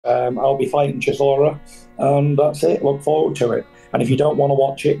I'll be fighting Chisora, and that's it. Look forward to it. And if you don't want to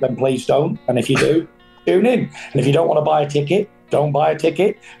watch it, then please don't. And if you do, tune in. And if you don't want to buy a ticket, don't buy a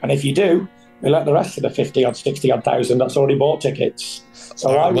ticket. And if you do, we let the rest of the 50 or 60 odd thousand that's already bought tickets.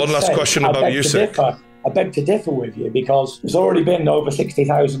 So one last question about Usyk. I beg to differ with you, because there's already been over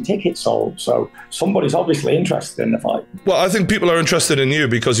 60,000 tickets sold. So somebody's obviously interested in the fight. Well, I think people are interested in you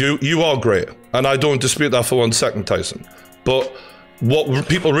because you are great. And I don't dispute that for 1 second, Tyson. But what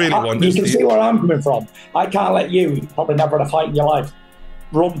people really want is... You can see where I'm coming from. I can't let you probably never had a fight in your life,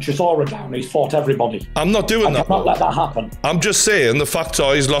 run Chisora down. He's fought everybody. I'm not doing that. I cannot let that happen. I'm just saying the facts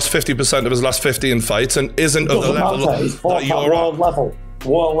are he's lost 50% of his last 15 fights and isn't at the level he's fought that you're world level.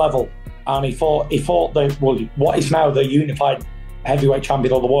 World level. And he fought what is now the unified heavyweight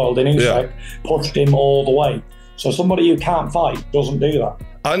champion of the world in Usyk, pushed him all the way. So somebody who can't fight doesn't do that.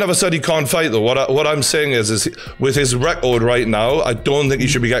 I never said he can't fight though. What I'm saying is with his record right now, I don't think he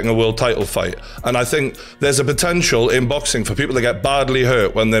should be getting a world title fight. And I think there's a potential in boxing for people to get badly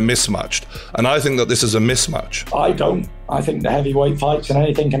hurt when they're mismatched. And I think that this is a mismatch. I don't. I think the heavyweight fights and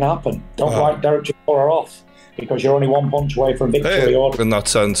anything can happen. Don't write Derek Chisora off, because you're only 1 punch away from victory. In that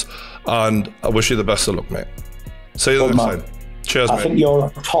sense. And I wish you the best of luck, mate. See you next time. Cheers, mate. I think you're a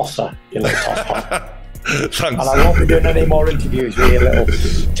tosser, you little toss pot. Thanks. And I won't be doing any more interviews with you little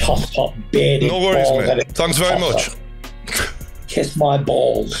toss pot bearded. No worries, mate. Thanks very much. Kiss my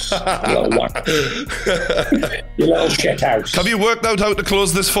balls, you little one. You little shit house. Have you worked out how to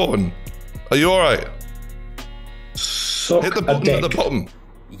close this phone? Are you alright? Hit the button at the bottom.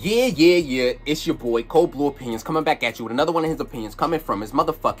 Yeah. It's your boy, Cold Blue Opinions, coming back at you with another one of his opinions coming from his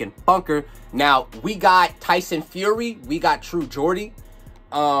motherfucking bunker. Now, we got Tyson Fury, we got True Geordie.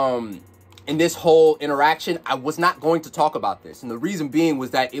 In this whole interaction, I was not going to talk about this. And the reason being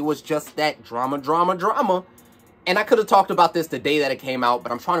was that it was just that drama. And I could have talked about this the day that it came out,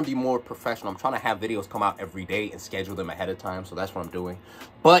 but I'm trying to be more professional. I'm trying to have videos come out every day and schedule them ahead of time. So that's what I'm doing.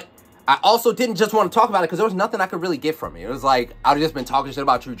 But I also didn't just want to talk about it because there was nothing I could really get from it. It was like, I've just been talking shit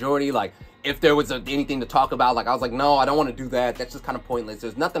about True Geordie. Like, if there was anything to talk about, like, I was like, no, I don't want to do that. That's just kind of pointless.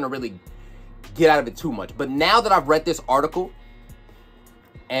 There's nothing to really get out of it too much. But now that I've read this article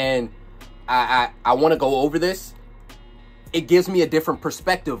and I want to go over this, it gives me a different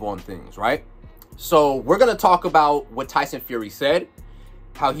perspective on things, right? So we're going to talk about what Tyson Fury said,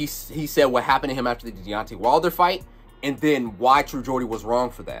 how he said what happened to him after the Deontay Wilder fight, and then why True Geordie was wrong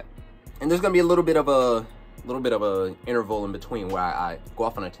for that. And there's going to be a little bit of a interval in between where I go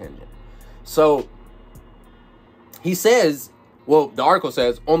off on a tangent. So he says, well, the article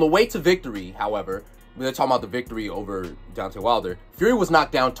says, on the way to victory, however, they're talking about the victory over Deontay Wilder, Fury was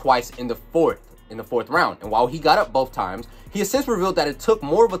knocked down twice in the fourth round. And while he got up both times, he has since revealed that it took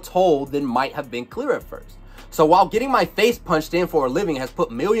more of a toll than might have been clear at first. So while getting my face punched in for a living has put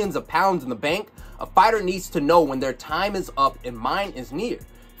millions of pounds in the bank, a fighter needs to know when their time is up and mine is near.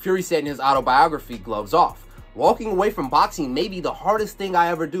 Fury said in his autobiography, Gloves Off, walking away from boxing may be the hardest thing I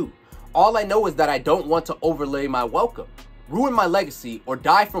ever do. All I know is that I don't want to overlay my welcome, ruin my legacy, or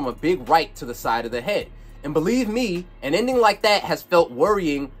die from a big right to the side of the head. And believe me, an ending like that has felt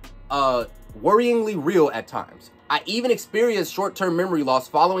worryingly real at times. I even experienced short-term memory loss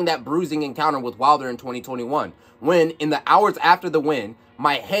following that bruising encounter with Wilder in 2021, when, in the hours after the win,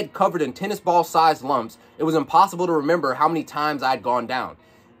 my head covered in tennis ball-sized lumps, it was impossible to remember how many times I'd gone down.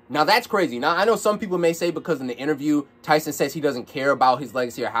 Now, that's crazy. Now, I know some people may say because in the interview, Tyson says he doesn't care about his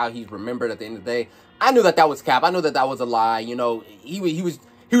legacy or how he's remembered at the end of the day. I knew that that was cap. I knew that that was a lie. You know, he was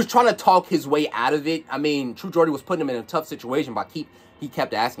trying to talk his way out of it. I mean, True Geordie was putting him in a tough situation, but he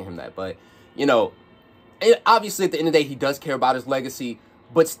kept asking him that. But, you know, obviously at the end of the day, he does care about his legacy.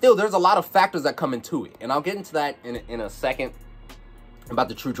 But still, there's a lot of factors that come into it. And I'll get into that in a second about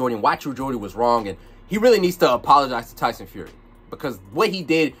the True Geordie and why True Geordie was wrong. And he really needs to apologize to Tyson Fury. Because what he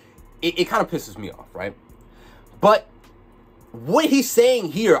did, it kind of pisses me off, right? But what he's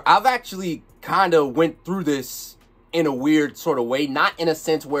saying here, I've actually kind of went through this in a weird sort of way. Not in a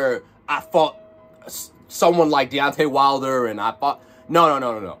sense where I fought someone like Deontay Wilder and I fought...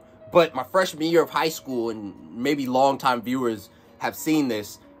 No. But my freshman year of high school, and maybe longtime viewers have seen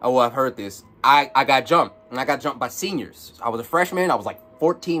this, or have heard this, I got jumped. And I got jumped by seniors. I was a freshman. I was like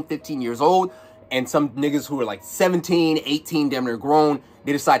 14, 15 years old. And some niggas who were like 17, 18, damn near grown,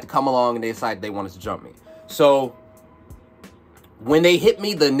 they decided to come along and they decided they wanted to jump me. So when they hit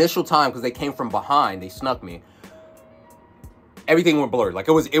me the initial time, because they came from behind, they snuck me, everything went blurred. Like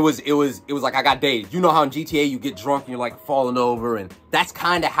it was like I got dazed. You know how in GTA you get drunk and you're like falling over, and that's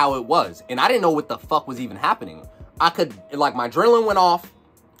kind of how it was. And I didn't know what the fuck was even happening. I could, like, my adrenaline went off.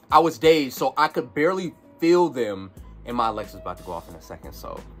 I was dazed, so I could barely feel them And my Alexa's about to go off in a second,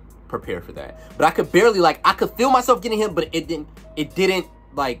 so prepare for that. But I could barely, like, I could feel myself getting hit, but it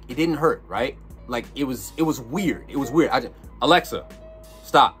didn't hurt, right? Like, it was weird. It was weird. Alexa,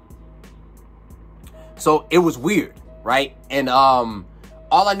 stop. So it was weird, right? And all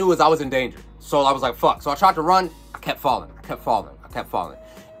I knew was I was in danger. So I was like, fuck. So I tried to run. I kept falling.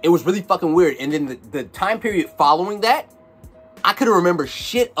 It was really fucking weird. And then the time period following that, I couldn't remember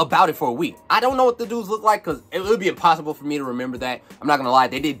shit about it for a week. I don't know what the dudes look like because it would be impossible for me to remember that. I'm not gonna lie.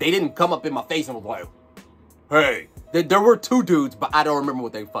 They didn't come up in my face and was like, hey. There were two dudes, but I don't remember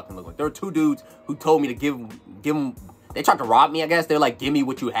what they fucking look like. There were two dudes who told me to give them. They tried to rob me, I guess. They're like, give me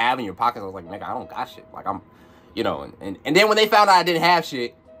what you have in your pockets. I was like, nigga, I don't got shit. Like, I'm, you know, and then when they found out I didn't have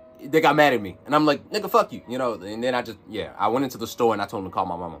shit, they got mad at me. And I'm like, nigga, fuck you, you know. And then I went into the store and I told them to call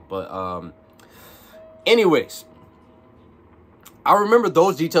my mama. But anyways, I remember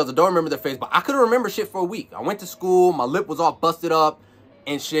those details. I don't remember their face, but I couldn't remember shit for a week. I went to school. My lip was all busted up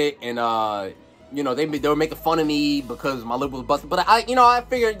and shit. And, you know, they were making fun of me because my lip was busted. But I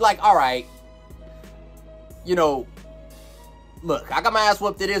figured, like, all right, you know, look, I got my ass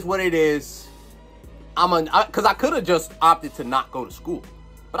whooped. It is what it is. Because I could have just opted to not go to school.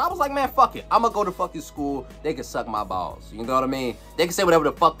 But I was like, man, fuck it. I'm going to go to fucking school. They can suck my balls. You know what I mean? They can say whatever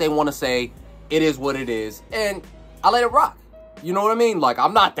the fuck they want to say. It is what it is. And I let it rock. You know what I mean? Like,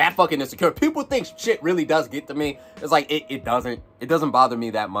 I'm not that fucking insecure. People think shit really does get to me. It's like, it doesn't. It doesn't bother me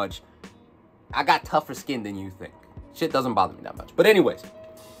that much. I got tougher skin than you think. Shit doesn't bother me that much. But anyways,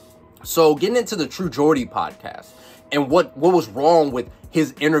 so getting into the True Geordie podcast and what was wrong with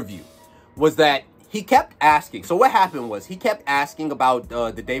his interview was that he kept asking. So what happened was he kept asking about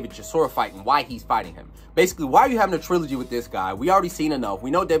the David Chisora fight and why he's fighting him. Basically, why are you having a trilogy with this guy? We already seen enough.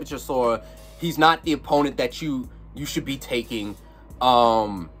 We know David Chisora. He's not the opponent that you should be taking.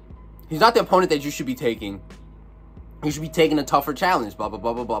 He's not the opponent that you should be taking. You should be taking a tougher challenge, blah, blah,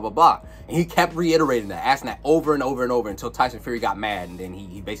 blah, blah, blah, blah, blah. And he kept reiterating that, asking that over and over and over until Tyson Fury got mad. And then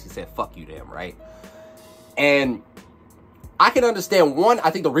he basically said, fuck you to him, right? And I can understand, one, I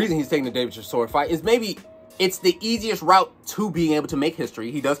think the reason he's taking the David Chisora fight is maybe it's the easiest route to being able to make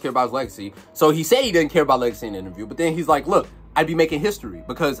history. He does care about his legacy. So he said he didn't care about legacy in the interview. But then he's like, look, I'd be making history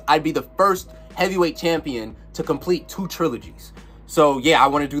because I'd be the first heavyweight champion to complete 2 trilogies. So, yeah, I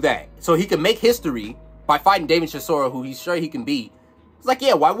want to do that. So he can make history by fighting David Chisora, who he's sure he can beat. It's like,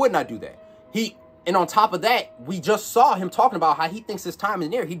 yeah, why wouldn't I do that? And on top of that, we just saw him talking about how he thinks his time is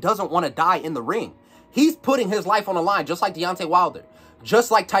near. He doesn't want to die in the ring. He's putting his life on the line, just like Deontay Wilder,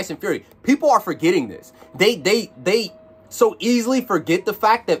 just like Tyson Fury. People are forgetting this. They so easily forget the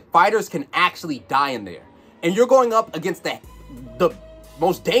fact that fighters can actually die in there. And you're going up against the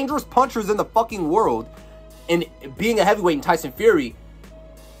most dangerous punchers in the fucking world and being a heavyweight in Tyson Fury.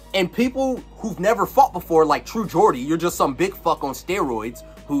 And people who've never fought before, like True Geordie, you're just some big fuck on steroids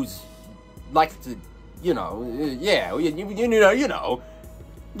who's likes to, you know, yeah, you know,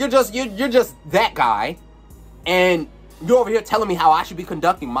 you're just that guy, and you're over here telling me how I should be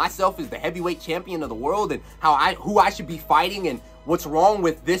conducting myself as the heavyweight champion of the world, and who I should be fighting, and what's wrong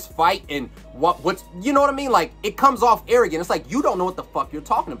with this fight, and what's you know what I mean? Like, it comes off arrogant. It's like you don't know what the fuck you're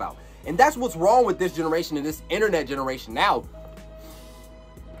talking about, and that's what's wrong with this generation and this internet generation now.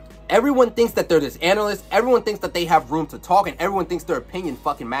 Everyone thinks that they're this analyst. Everyone thinks that they have room to talk, and everyone thinks their opinion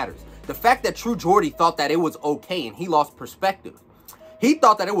fucking matters. The fact that True Geordie thought that it was okay and he lost perspective. He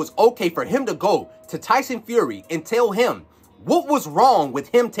thought that it was okay for him to go to Tyson Fury and tell him what was wrong with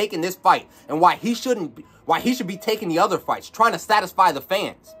him taking this fight and why he should be taking the other fights, trying to satisfy the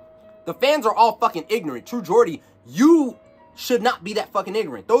fans. The fans are all fucking ignorant. True Geordie, you should not be that fucking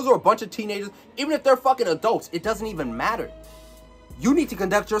ignorant. Those are a bunch of teenagers. Even if they're fucking adults, it doesn't even matter. You need to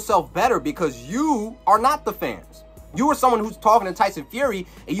conduct yourself better because you are not the fans. You are someone who's talking to Tyson Fury,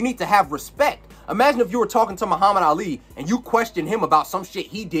 and you need to have respect. Imagine if you were talking to Muhammad Ali and you questioned him about some shit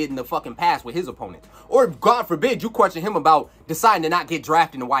he did in the fucking past with his opponents. Or, God forbid, you question him about deciding to not get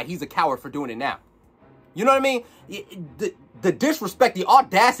drafted and why he's a coward for doing it now. You know what I mean? The disrespect, the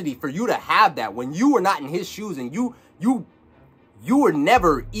audacity for you to have that when you were not in his shoes and you were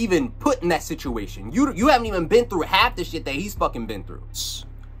never even put in that situation. You haven't even been through half the shit that he's fucking been through.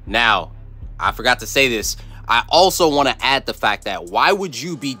 Now, I forgot to say this. I also want to add the fact that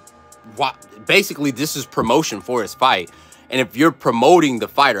basically this is promotion for his fight. And if you're promoting the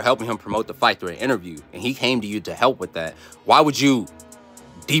fight or helping him promote the fight through an interview, and he came to you to help with that, why would you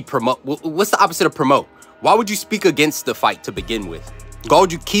de-promote? What's the opposite of promote? Why would you speak against the fight to begin with? Why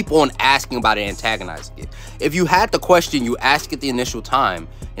would you keep on asking about it, antagonizing it? If you had the question, you ask it the initial time,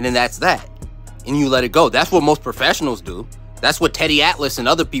 and then that's that. And you let it go. That's what most professionals do. That's what Teddy Atlas and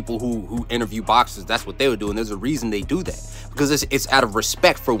other people who interview boxers, that's what they would do. And there's a reason they do that. Because it's out of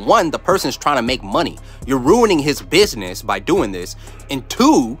respect. For one, the person's trying to make money. You're ruining his business by doing this. And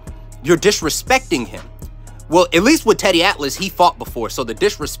two, you're disrespecting him. Well, at least with Teddy Atlas, he fought before. So the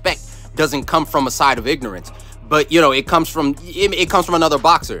disrespect doesn't come from a side of ignorance. But, you know, it comes from another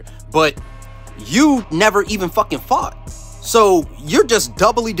boxer. But you never even fucking fought. So you're just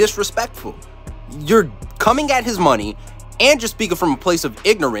doubly disrespectful. You're coming at his money and you're speaking from a place of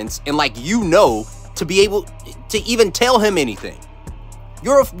ignorance and like, you know, to be able to even tell him anything.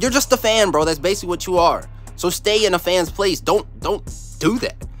 You're just a fan, bro. That's basically what you are. So stay in a fan's place. Don't do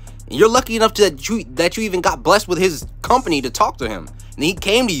that. And you're lucky enough that you even got blessed with his company to talk to him. And he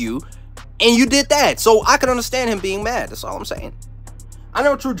came to you and you did that. So I can understand him being mad. That's all I'm saying. I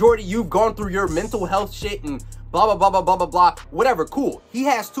know, True Geordie, you've gone through your mental health shit and blah, blah, blah, blah, blah, blah, blah. Whatever, cool. He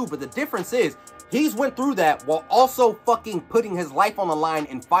has too, but the difference is he's went through that while also fucking putting his life on the line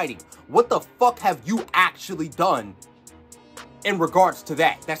and fighting. What the fuck have you actually done in regards to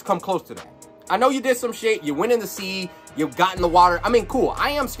that? That's come close to that. I know you did some shit. You went in the sea. You got in the water. I mean, cool.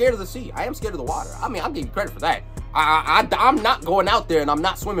 I am scared of the sea. I am scared of the water. I mean, I'll give you credit for that. I'm not going out there and I'm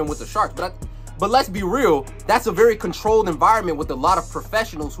not swimming with the sharks. But let's be real. That's a very controlled environment with a lot of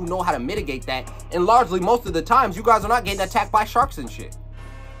professionals who know how to mitigate that. And largely, most of the times, you guys are not getting attacked by sharks and shit.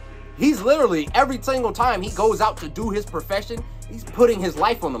 He's literally, every single time he goes out to do his profession, he's putting his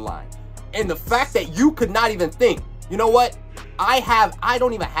life on the line. And the fact that you could not even think, you know what? I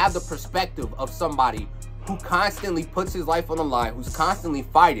don't even have the perspective of somebody who constantly puts his life on the line, who's constantly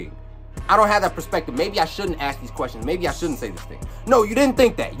fighting. I don't have that perspective. Maybe I shouldn't ask these questions. Maybe I shouldn't say this thing. No, you didn't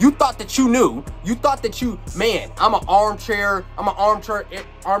think that. You thought that you knew. You thought that man, I'm an armchair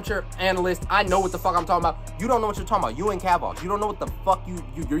analyst. I know what the fuck I'm talking about. You don't know what you're talking about. You and Cavos. You don't know what the fuck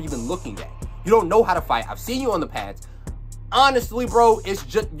you're even looking at. You don't know how to fight. I've seen you on the pads. Honestly, bro, it's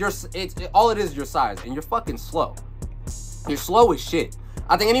just all it is your size, and you're fucking slow. You're slow as shit.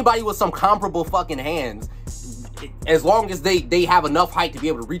 I think anybody with some comparable fucking hands, as long as they have enough height to be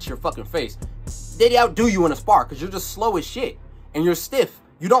able to reach your fucking face, they'd outdo you in a spar because you're just slow as shit. And you're stiff.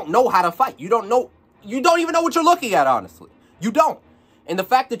 You don't know how to fight. You don't even know what you're looking at, honestly. You don't. And the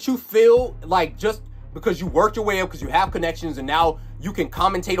fact that you feel like just because you worked your way up, because you have connections, and now you can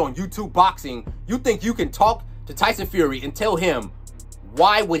commentate on YouTube boxing, you think you can talk to Tyson Fury and tell him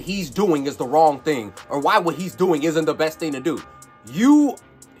why what he's doing is the wrong thing, or why what he's doing isn't the best thing to do. You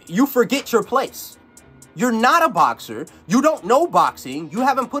forget your place. You're not a boxer. You don't know boxing. You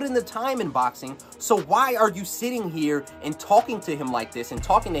haven't put in the time in boxing. So why are you sitting here and talking to him like this and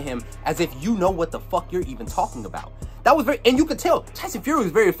talking to him as if you know what the fuck you're even talking about? That was and you could tell Tyson Fury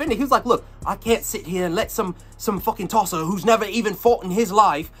was very offended. He was like, look, I can't sit here and let some fucking tosser who's never even fought in his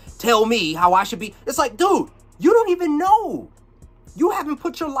life tell me how I should be. It's like, dude, you don't even know. You haven't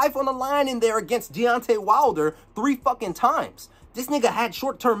put your life on the line in there against Deontay Wilder 3 fucking times. This nigga had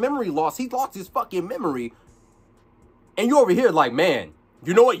short-term memory loss. He lost his fucking memory. And you over here like, man,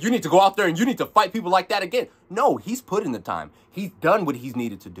 you know what? You need to go out there and you need to fight people like that again. No, he's put in the time. He's done what he's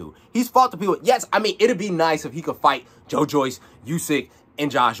needed to do. He's fought the people. Yes, I mean, it'd be nice if he could fight Joe Joyce, Usyk, and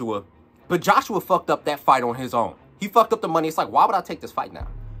Joshua. But Joshua fucked up that fight on his own. He fucked up the money. It's like, why would I take this fight now?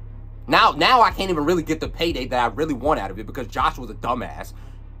 Now I can't even really get the payday that I really want out of it because Joshua's a dumbass.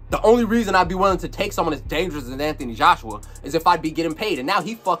 The only reason I'd be willing to take someone as dangerous as Anthony Joshua is if I'd be getting paid. And now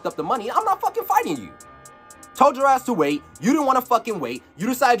he fucked up the money. I'm not fucking fighting you. Told your ass to wait. You didn't want to fucking wait. You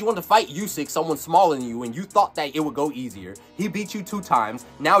decided you wanted to fight Usyk, someone smaller than you, and you thought that it would go easier. He beat you 2 times.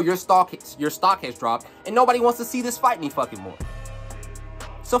 Now your stock has dropped, and nobody wants to see this fight any fucking more.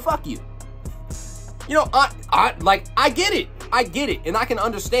 So fuck you. You know, I get it. I get it. And I can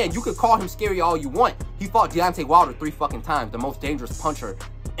understand. You could call him scary all you want. He fought Deontay Wilder 3 fucking times, the most dangerous puncher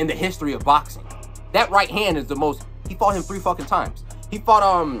in the history of boxing. That right hand is the most. He fought him 3 fucking times. He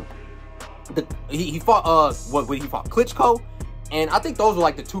fought he fought Klitschko, and I think those were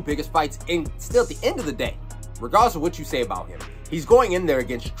like the 2 biggest fights. And still, at the end of the day, regardless of what you say about him, he's going in there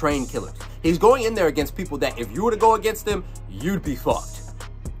against trained killers. He's going in there against people that if you were to go against them, you'd be fucked.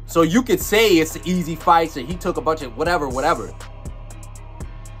 So you could say it's an easy fight, so he took a bunch of whatever.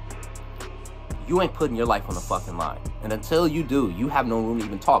 You ain't putting your life on the fucking line. And until you do, you have no room to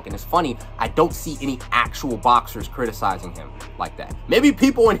even talk. And it's funny, I don't see any actual boxers criticizing him like that. Maybe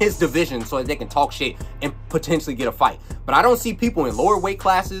people in his division so that they can talk shit and potentially get a fight. But I don't see people in lower weight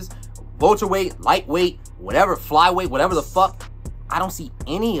classes, welterweight, lightweight, whatever, flyweight, whatever the fuck. I don't see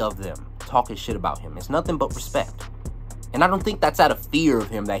any of them talking shit about him. It's nothing but respect. And I don't think that's out of fear of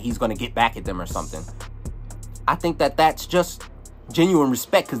him that he's going to get back at them or something. I think that that's just genuine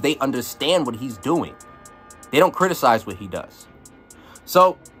respect because they understand what he's doing. They don't criticize what he does.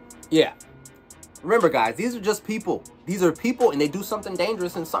 So, yeah. Remember, guys, these are just people. These are people, and they do something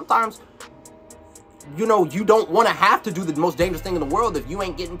dangerous. And sometimes, you know, you don't want to have to do the most dangerous thing in the world if you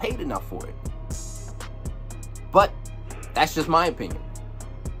ain't getting paid enough for it. But that's just my opinion.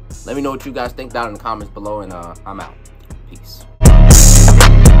 Let me know what you guys think down in the comments below, and I'm out. Peace.